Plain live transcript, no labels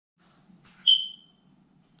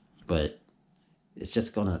but it's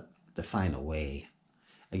just going to define a way.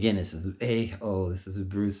 Again, this is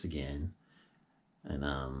Bruce again. And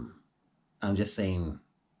I'm just saying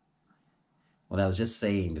what I was just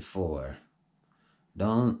saying before.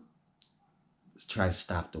 Don't try to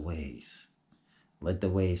stop the waves. Let the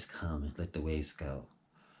waves come and let the waves go.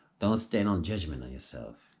 Don't stand on judgment on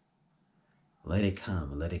yourself. Let it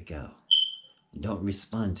come and let it go. Don't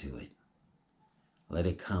respond to it. Let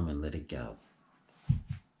it come and let it go.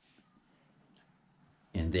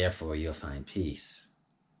 And therefore you'll find peace.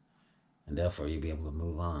 And therefore you'll be able to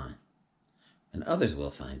move on. And others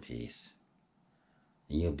will find peace.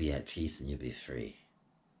 And you'll be at peace and you'll be free.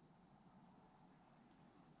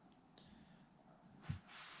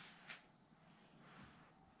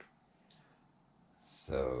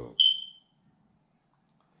 So,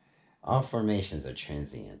 all formations are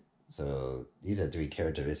transient. So, these are three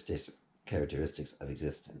characteristics of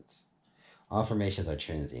existence. All formations are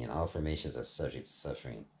transient. All formations are subject to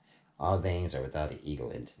suffering. All things are without an ego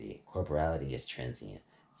entity. Corporality is transient.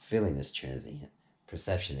 Feeling is transient.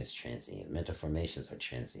 Perception is transient. Mental formations are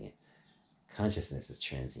transient. Consciousness is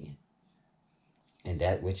transient. And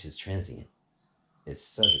that which is transient is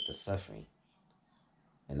subject to suffering.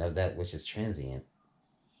 And of that which is transient,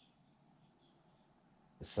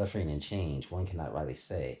 the suffering and change, one cannot rightly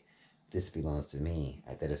say, this belongs to me,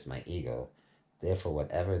 that is my ego. Therefore,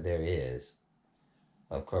 whatever there is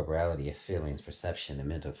of corporality, of feelings, perception, and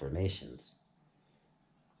mental formations,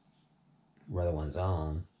 whether one's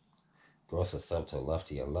own, gross or subtle,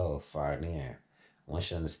 lofty or low, far or near, one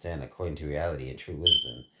should understand according to reality and true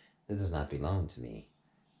wisdom, this does not belong to me.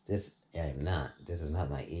 This I am not. This is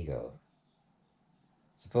not my ego.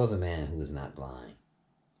 Suppose a man who is not blind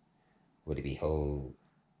were to behold,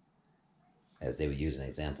 as they would use an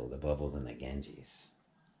example, the bubbles in the Ganges,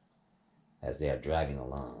 as they are driving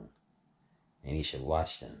along, and he should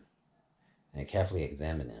watch them and carefully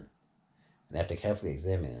examine them. And after carefully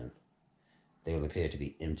examining them, they will appear to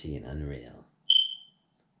be empty and unreal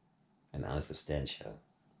and unsubstantial.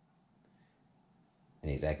 In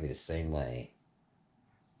exactly the same way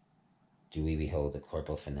do we behold the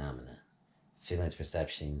corporal phenomena, feelings,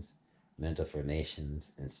 perceptions, mental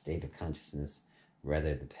formations, and state of consciousness,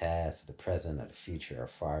 whether the past, the present, or the future are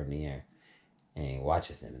far or near, and he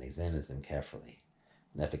watches them and examines them carefully.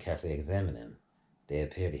 And after carefully examining them, they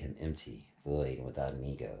appear to him empty, void, and without an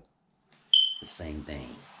ego. The same thing.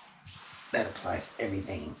 That applies to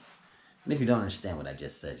everything. And if you don't understand what I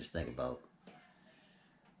just said, just think about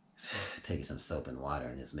taking some soap and water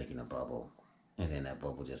and just making a bubble. And then that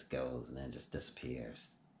bubble just goes and then just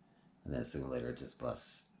disappears. And then sooner or later it just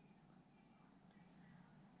busts.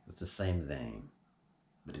 It's the same thing,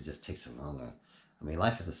 but it just takes a longer. I mean,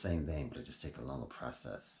 life is the same thing, but it just takes a longer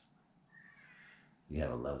process. You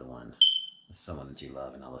have a loved one, someone that you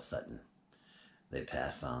love, and all of a sudden they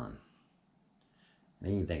pass on. And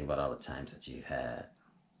then you think about all the times that you've had.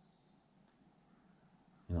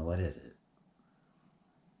 You know, what is it?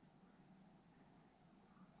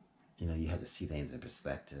 You know, you have to see things in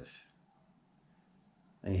perspective.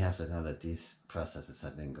 And you have to know that these processes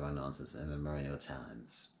have been going on since immemorial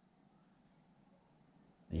times.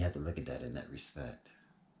 And you have to look at that in that respect.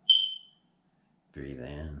 Breathe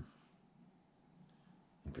in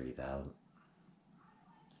and breathe out.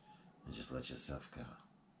 And just let yourself go.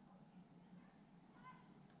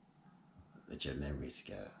 Let your memories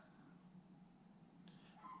go.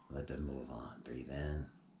 Let them move on. Breathe in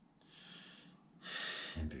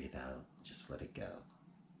and breathe out. Just let it go.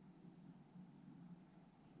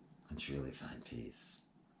 And truly find peace.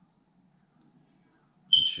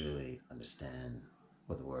 And truly understand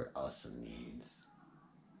what the word awesome means.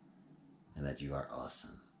 And that you are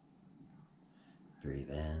awesome. Breathe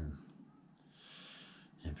in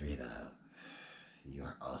and breathe out. You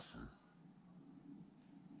are awesome.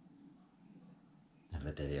 And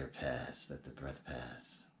let the air pass, let the breath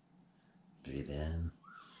pass. Breathe in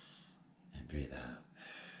and breathe out,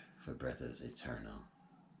 for breath is eternal.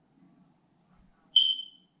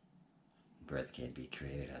 Breath can't be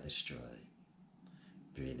created or destroyed.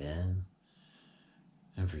 Breathe in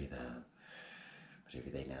and breathe out, but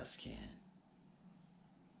everything else can.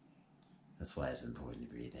 That's why it's important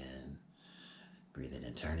to breathe in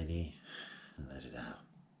eternity, and let it out.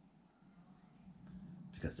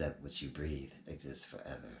 Because that which you breathe exists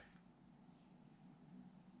forever.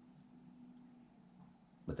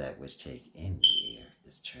 But that which take in the air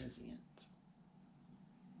is transient.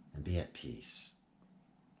 And be at peace.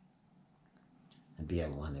 And be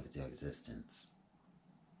at one with your existence.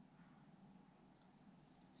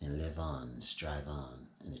 And live on, and strive on,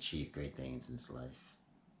 and achieve great things in this life.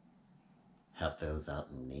 Help those out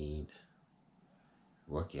in need.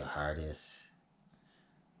 Work your hardest.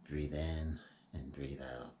 Breathe in and breathe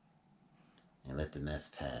out. And let the mess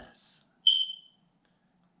pass.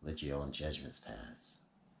 Let your own judgments pass.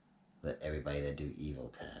 Let everybody that do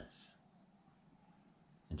evil pass.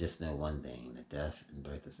 And just know one thing, that death and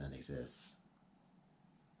birth does not exist.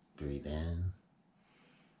 Breathe in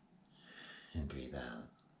and breathe out.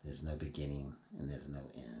 There's no beginning and there's no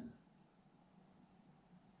end.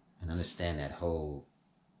 And understand that whole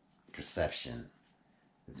perception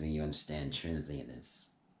is when you understand transientness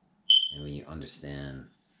and when you understand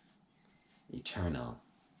eternal.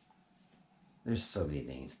 There's so many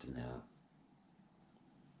things to know.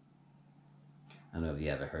 I don't know if you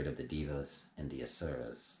ever heard of the Devas and the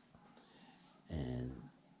Asuras. And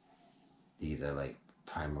these are like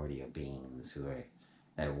primordial beings who are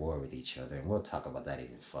at war with each other. And we'll talk about that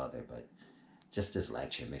even further, but just this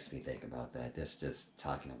lecture makes me think about that. Just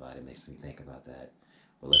talking about it makes me think about that.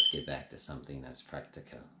 But let's get back to something that's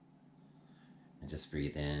practical. And just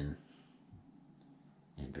breathe in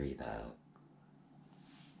and breathe out.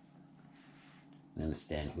 And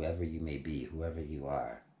understand whoever you may be, whoever you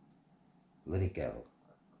are, let it go.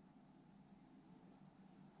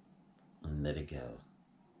 And let it go.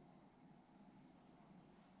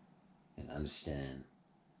 And understand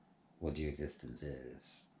what your existence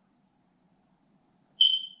is.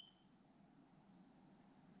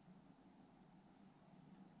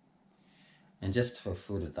 And just for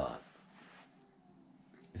food of thought,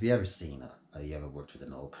 if you ever seen or you ever worked with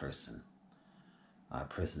an old person, or a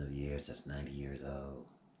person of years that's 90 years old,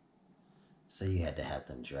 say you had to have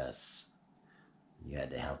them dress, you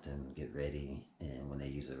had to help them get ready, and when they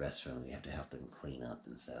use the restroom, you have to help them clean up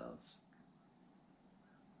themselves.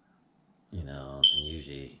 You know, and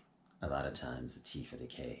usually, a lot of times, the teeth are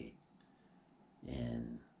decayed,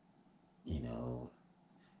 and, you know,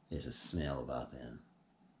 there's a smell about them,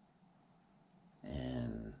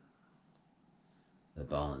 and the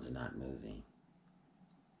bones are not moving.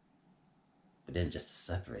 But then just to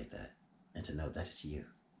separate that, and to know that is you.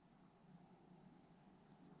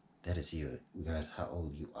 That is you, regardless of how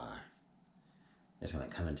old you are. There's going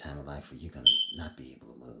to come a time in life where you're going to not be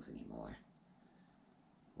able to move anymore.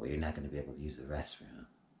 Where you're not going to be able to use the restroom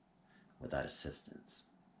without assistance.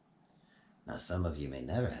 Now, some of you may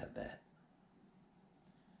never have that.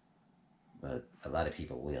 But a lot of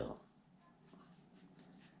people will.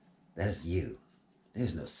 That is you.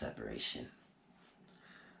 There's no separation.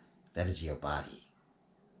 That is your body.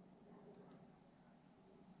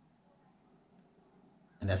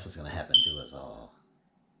 And that's what's going to happen to us all.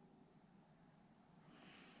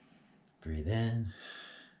 Breathe in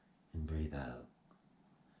and breathe out.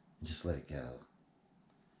 And just let it go.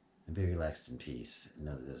 And be relaxed in peace. And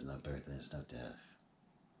know that there's no birth and there's no death.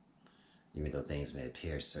 Even though things may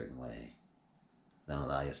appear a certain way, don't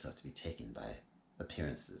allow yourself to be taken by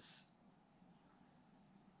appearances.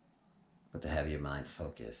 But to have your mind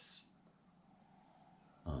focus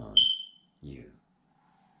on you.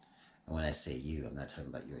 And when I say you, I'm not talking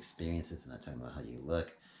about your experiences. I'm not talking about how you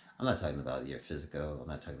look. I'm not talking about your physical. I'm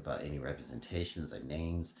not talking about any representations or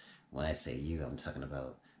names. When I say you, I'm talking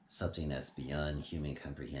about something that's beyond human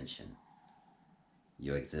comprehension.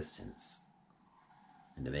 Your existence.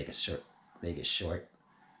 And to make it short,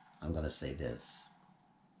 I'm going to say this.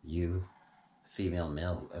 You, female,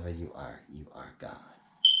 male, whoever you are God.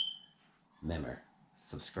 Remember,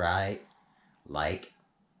 subscribe, like,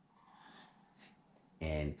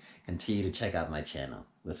 and continue to check out my channel.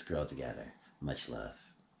 Let's grow together. Much love.